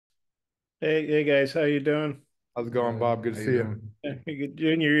Hey guys, how you doing? How's it going, Bob? Good to How you see you. doing?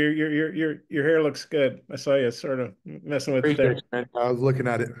 Junior, your hair looks good. I saw you sort of messing with it Appreciate there. you, man. I was looking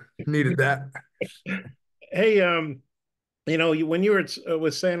at it. Needed that. Hey, when you were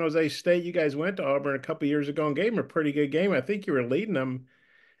with San Jose State, you guys went to Auburn a couple years ago and gave them a pretty good game. I think you were leading them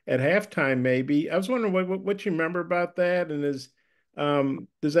at halftime, maybe. I was wondering what you remember about that, and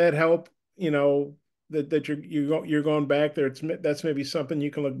does that help? That you're going back there. That's maybe something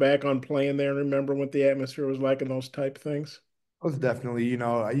you can look back on playing there and remember what the atmosphere was like and those type things. Was definitely, you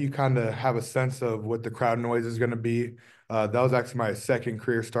kind of have a sense of what the crowd noise is going to be. That was actually my second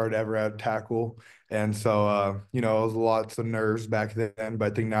career start ever at tackle. And so, it was lots of nerves back then,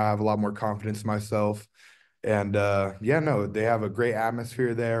 but I think now I have a lot more confidence in myself. And yeah, no, they have a great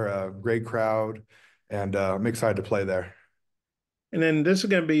atmosphere there, a great crowd, and I'm excited to play there. And then this is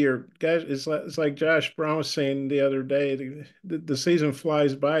going to be your guys. It's like Josh Brown was saying the other day. The season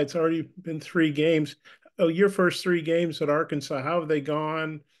flies by. It's already been 3 games. Oh, your first 3 games at Arkansas. How have they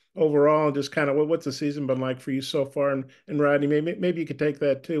gone overall? And just kind of what's the season been like for you so far? And Rodney, maybe you could take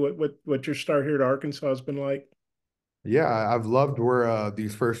that too. What your start here at Arkansas has been like? Yeah, I've loved where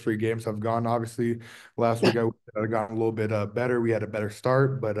these first three games have gone. Obviously, last week I got a little bit better. We had a better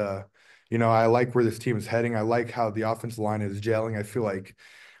start, but I like where this team is heading. I like how the offensive line is gelling. I feel like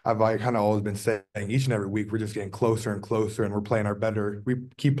I kind of always been saying each and every week we're just getting closer and closer, and we're playing our better. We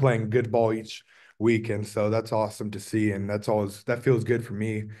keep playing good ball each week, and so that's awesome to see, and that feels good for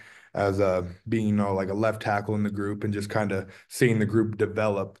me as being like a left tackle in the group and just kind of seeing the group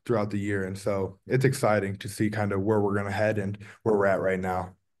develop throughout the year. And so it's exciting to see kind of where we're going to head and where we're at right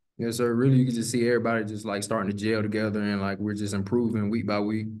now. Yeah, so really you can just see everybody just like starting to gel together and like we're just improving week by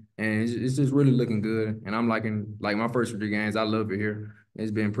week. And it's just really looking good. And I'm liking like my first 3 games. I love it here.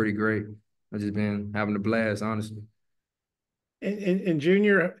 It's been pretty great. I've just been having a blast, honestly. And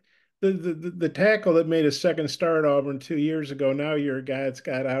Junior, the tackle that made a second start at Auburn 2 years ago. Now you're a guy that's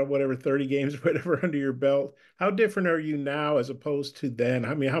got out whatever 30 games, whatever under your belt. How different are you now as opposed to then?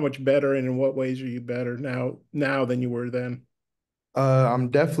 I mean, how much better and in what ways are you better now than you were then?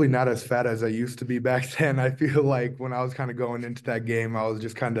 I'm definitely not as fat as I used to be back then. I feel like when I was kind of going into that game, I was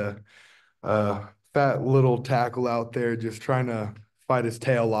just kind of fat little tackle out there just trying to fight his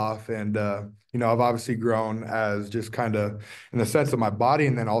tail off. And, I've obviously grown as just kind of in the sense of my body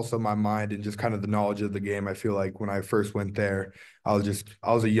and then also my mind and just kind of the knowledge of the game. I feel like when I first went there, I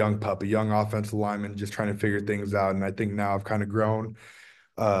was a young pup, a young offensive lineman, just trying to figure things out. And I think now I've kind of grown.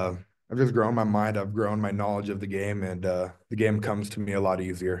 Uh, I've just grown my mind. I've grown my knowledge of the game, and the game comes to me a lot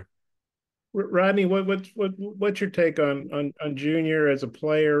easier. Rodney, what's your take on Junior as a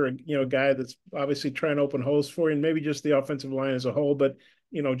player, a guy that's obviously trying to open holes for you, and maybe just the offensive line as a whole, but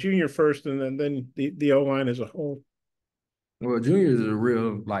Junior first, and then the O line as a whole. Well, Junior is a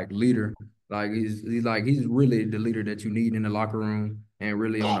real like leader. Like he's really the leader that you need in the locker room and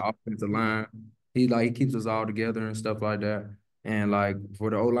really on the offensive line. He keeps us all together and stuff like that. And like for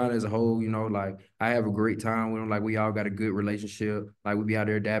the O line as a whole, like I have a great time with him. Like we all got a good relationship. Like we be out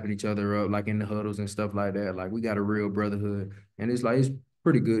there dapping each other up, like in the huddles and stuff like that. Like we got a real brotherhood, and it's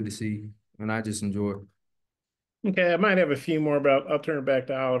pretty good to see, and I just enjoy it. Okay, I might have a few more, but I'll turn it back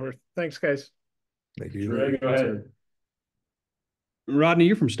to Oliver. Thanks, guys. Thank Sure, you. Go yes, ahead. sir. Rodney,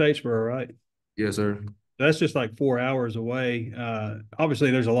 you're from Statesboro, right? Yes, sir. That's just like 4 hours away.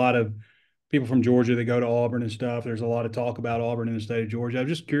 Obviously, there's a lot of people from Georgia that go to Auburn and stuff. There's a lot of talk about Auburn in the state of Georgia. I'm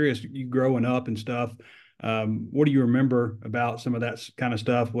just curious, you growing up and stuff, what do you remember about some of that kind of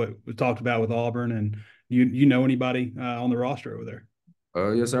stuff? What was talked about with Auburn, and you know anybody on the roster over there?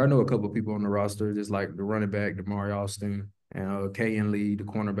 Yes, sir. I know a couple of people on the roster, just like the running back, Damari Austin, and Kayan Lee, the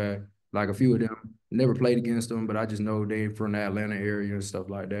cornerback. Like a few of them, never played against them, but I just know they from the Atlanta area and stuff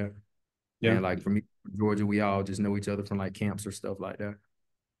like that. Yeah, And like for me, Georgia, we all just know each other from like camps or stuff like that.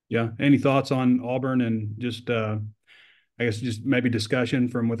 yeah. Any thoughts on Auburn and just I guess just maybe discussion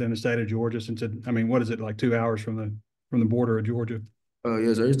from within the state of Georgia, since I mean, what is it like 2 hours from the border of Georgia?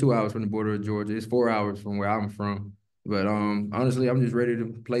 Yes, sir. It's 2 hours from the border of Georgia. It's 4 hours from where I'm from. But honestly, I'm just ready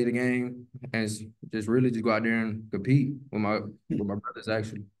to play the game and just really just go out there and compete with my brothers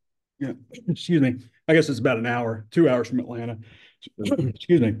actually. Yeah, excuse me. I guess it's about an hour, 2 hours from Atlanta.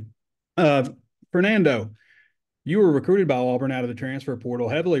 Excuse me. Uh, Fernando, you were recruited by Auburn out of the transfer portal,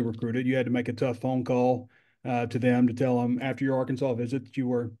 heavily recruited. You had to make a tough phone call to them to tell them after your Arkansas visit that you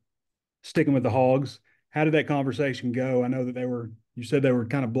were sticking with the Hogs. How did that conversation go? I know that you said they were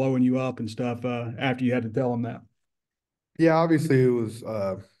kind of blowing you up and stuff after you had to tell them that. Yeah, obviously it was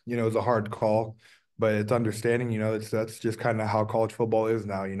it was a hard call, but it's understanding, that's just kind of how college football is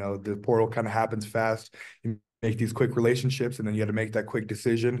now, the portal kind of happens fast. You make these quick relationships, and then you got to make that quick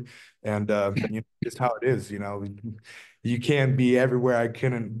decision. And just how it is. You can't be everywhere. I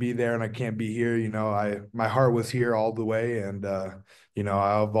couldn't be there, and I can't be here. My heart was here all the way, and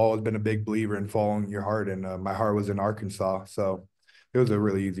I've always been a big believer in following your heart, and my heart was in Arkansas, so it was a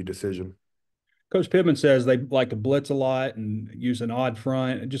really easy decision. Coach Pittman says they like to blitz a lot and use an odd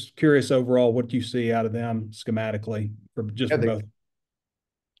front. Just curious overall, what do you see out of them schematically Yeah, for both?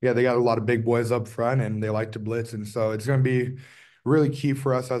 they got a lot of big boys up front, and they like to blitz, and so it's going to be really key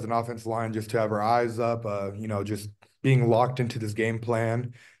for us as an offensive line just to have our eyes up, just being locked into this game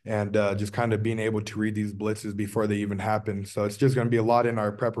plan, and just kind of being able to read these blitzes before they even happen. So it's just going to be a lot in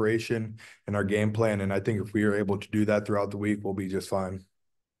our preparation and our game plan, and I think if we are able to do that throughout the week, we'll be just fine.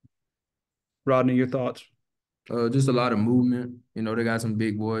 Rodney, your thoughts? Just a lot of movement. They got some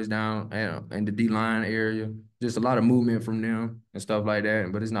big boys down in the D line area. Just a lot of movement from them and stuff like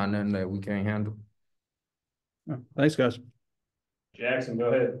that. But it's not nothing that we can't handle. Thanks, guys. Jackson, go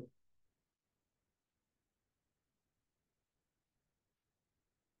ahead.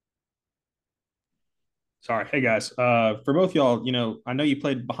 Sorry. Hey guys. For both y'all, I know you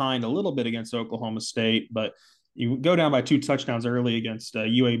played behind a little bit against Oklahoma State, but you go down by 2 touchdowns early against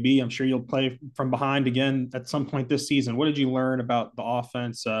UAB. I'm sure you'll play from behind again at some point this season. What did you learn about the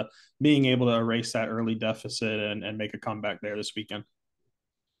offense being able to erase that early deficit and make a comeback there this weekend?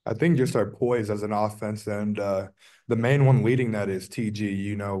 I think just our poise as an offense, and the main one leading that is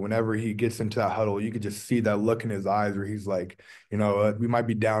TG. Whenever he gets into that huddle, you could just see that look in his eyes where he's like, we might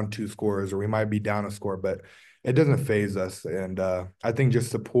be down 2 scores or we might be down a score, but it doesn't phase us. And I think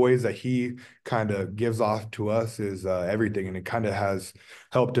just the poise that he kind of gives off to us is everything, and it kind of has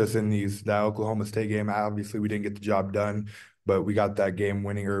helped us in that Oklahoma State game. Obviously, we didn't get the job done, but we got that game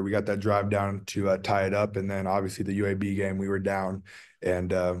winning, or we got that drive down to tie it up. And then obviously the UAB game, we were down,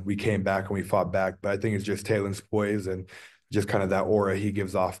 and we came back and we fought back. But I think it's just Taylor's poise and just kind of that aura he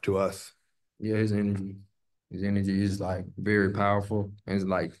gives off to us. Yeah, his energy is like very powerful. And it's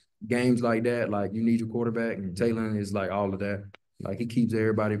like games like that, like you need your quarterback, and Taylor is like all of that. Like he keeps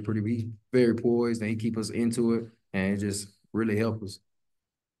everybody he's very poised, and he keeps us into it, and it just really helps us.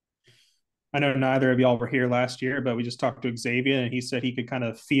 I know neither of y'all were here last year, but we just talked to Xavier, and he said he could kind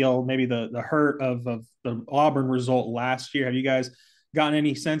of feel maybe the hurt of the Auburn result last year. Have you guys gotten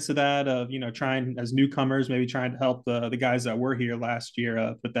any sense of that, of trying as newcomers, maybe trying to help the guys that were here last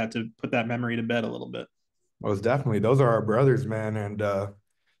year, put that memory to bed a little bit? Most definitely, those are our brothers, man, and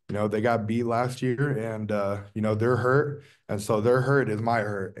they got beat last year, and they're hurt, and so their hurt is my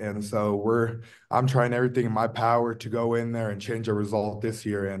hurt, and so I'm trying everything in my power to go in there and change a result this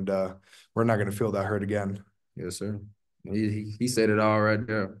year, and we're not going to feel that hurt again. Yes, sir. He said it all right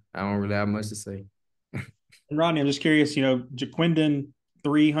there. I don't really have much to say. And Rodney, I'm just curious, Jaquindon,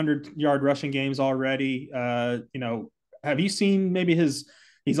 300-yard rushing games already. Have you seen maybe he's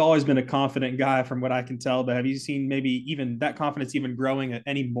always been a confident guy from what I can tell, but have you seen maybe even that confidence even growing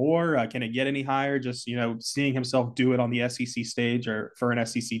any more? Can it get any higher? Just, seeing himself do it on the SEC stage, or for an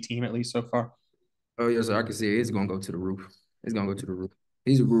SEC team, at least so far. Oh, yes, sir. I can see it's going to go to the roof. It's going to go to the roof.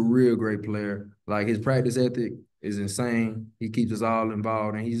 He's a real great player. Like, his practice ethic is insane. He keeps us all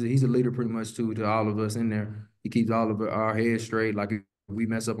involved, and he's a leader pretty much too to all of us in there. He keeps all of our heads straight. Like, if we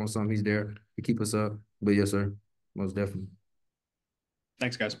mess up on something, he's there to keep us up. But yes, sir, most definitely.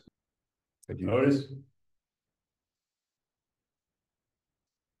 Thanks, guys. Thank you. Otis?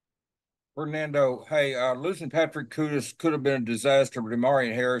 Fernando, hey, losing Patrick Kudus could have been a disaster, but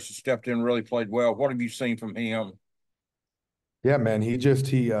Demarion Harris has stepped in and really played well. What have you seen from him? Yeah, man, he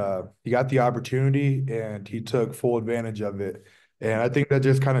got the opportunity and he took full advantage of it. And I think that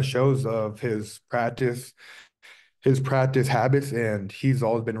just kind of shows of his practice habits, and he's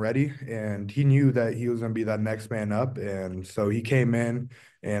always been ready, and he knew that he was going to be that next man up. And so he came in,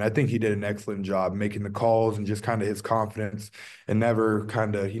 and I think he did an excellent job making the calls and just kind of his confidence, and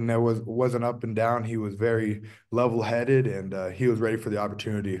he never wasn't up and down. He was very level headed, and he was ready for the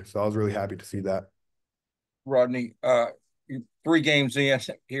opportunity. So I was really happy to see that. Rodney, 3 games in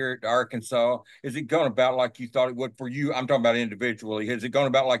here at Arkansas, is it going about like you thought it would for you? I'm talking about individually. Is it going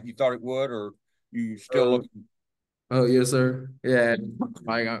about like you thought it would, or you still looking? Oh, yes, sir. Yeah,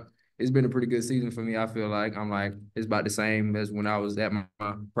 like it's been a pretty good season for me. I feel like it's about the same as when I was at my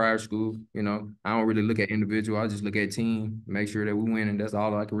prior school. I don't really look at individual. I just look at team, make sure that we win, and that's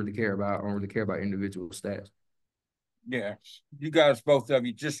all I can really care about. I don't really care about individual stats. Yeah, you guys, both of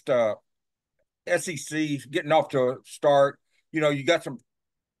you, just SEC getting off to a start. You got some.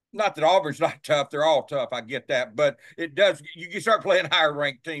 Not that Auburn's not tough; they're all tough. I get that, but it does. You start playing higher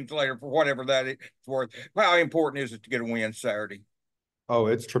ranked teams later for whatever that is worth. How important is it to get a win Saturday? Oh,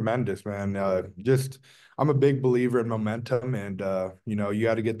 it's tremendous, man. I'm a big believer in momentum, and you know, you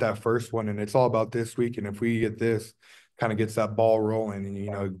got to get that first one, and it's all about this week. And if we get this, kind of gets that ball rolling, and you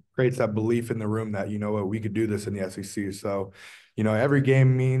know, creates that belief in the room that you know what we could do this in the SEC. So, you know, every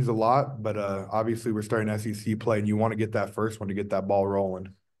game means a lot, but obviously we're starting SEC play, and you want to get that first one to get that ball rolling.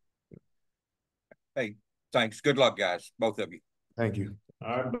 Hey, thanks. Good luck, guys, both of you. Thank you.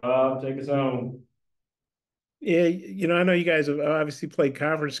 All right, Bob, take us home. Yeah, you know, I know you guys have obviously played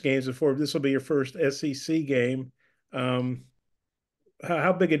conference games before. This will be your first SEC game. Um,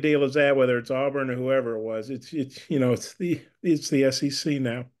 how big a deal is that? Whether it's Auburn or whoever it was, it's you know it's the SEC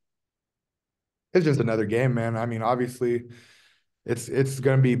now. It's just another game, man. I mean, obviously, it's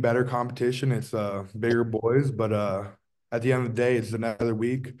going to be better competition. It's bigger boys, but at the end of the day, it's another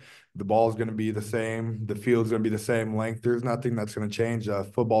week. The ball's going to be the same. The field's going to be the same length. There's nothing that's going to change.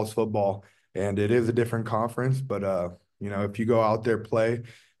 Football's football, and it is a different conference. But you know, if you go out there, play,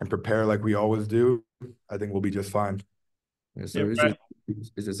 and prepare like we always do, I think we'll be just fine. Yeah, Yeah, so right. it's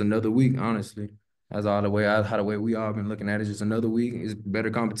just another week, honestly. That's all the way how the way we all been looking at it. It's just another week. It's better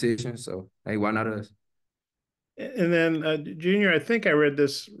competition. So hey, why not us? And then Junior, I think I read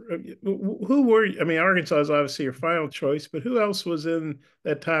this. Who were I mean, Arkansas is obviously your final choice, but who else was in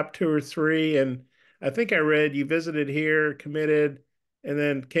that top two or three? And I think I read you visited here, committed, and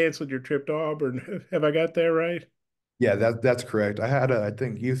then canceled your trip to Auburn. Have I got that right? Yeah, that's correct. I had I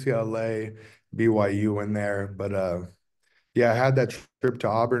think UCLA, BYU in there, but yeah, I had that trip to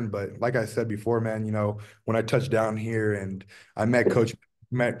Auburn, but like I said before, man, you know, when I touched down here and I met Coach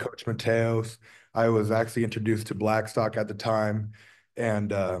Mateos, I was actually introduced to Blackstock at the time,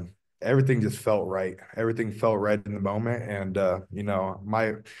 and everything just felt right. Everything felt right in the moment, and you know,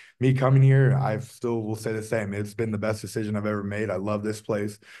 me coming here, I still will say the same. It's been the best decision I've ever made. I love this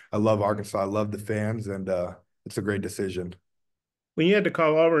place. I love Arkansas. I love the fans, and it's a great decision. When you had to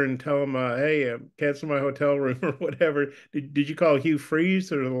call Auburn and tell them, "Hey, cancel my hotel room" or whatever, did you call Hugh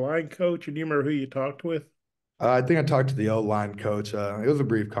Freeze or the line coach? Or do you remember who you talked with? I think I talked to the O-line coach. It was a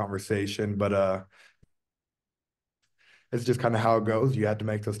brief conversation, but it's just kind of how it goes. You had to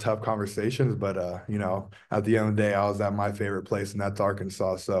make those tough conversations, but you know, at the end of the day, I was at my favorite place, and that's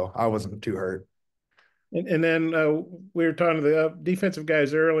Arkansas, so I wasn't too hurt. And then we were talking to the defensive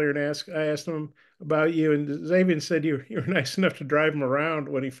guys earlier, and I asked them about you, and Xavier said you were nice enough to drive him around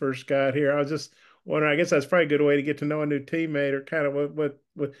when he first got here. I was just wondering. I guess that's probably a good way to get to know a new teammate, or kind of what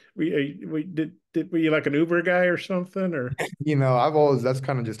were you like an Uber guy or something, or? You know, that's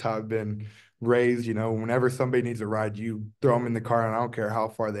kind of just how I've been raised. You know, whenever somebody needs a ride, you throw them in the car, and I don't care how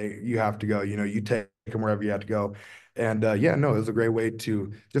far you have to go. You know, you take them wherever you have to go. And yeah, no, it was a great way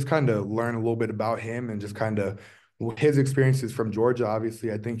to just kind of learn a little bit about him and just kind of his experiences from Georgia.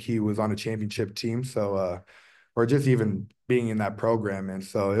 Obviously, I think he was on a championship team, so or just even being in that program. And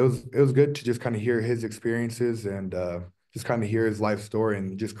so it was good to just kind of hear his experiences and just kind of hear his life story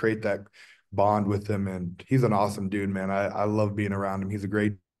and just create that bond with him. And he's an awesome dude, man. I love being around him. He's a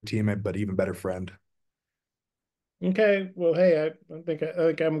great teammate, but even better friend. Okay, well, hey, I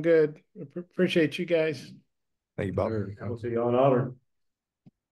think I'm good. Appreciate you guys. Thank you, Bob. Sure. We'll see you on Auburn.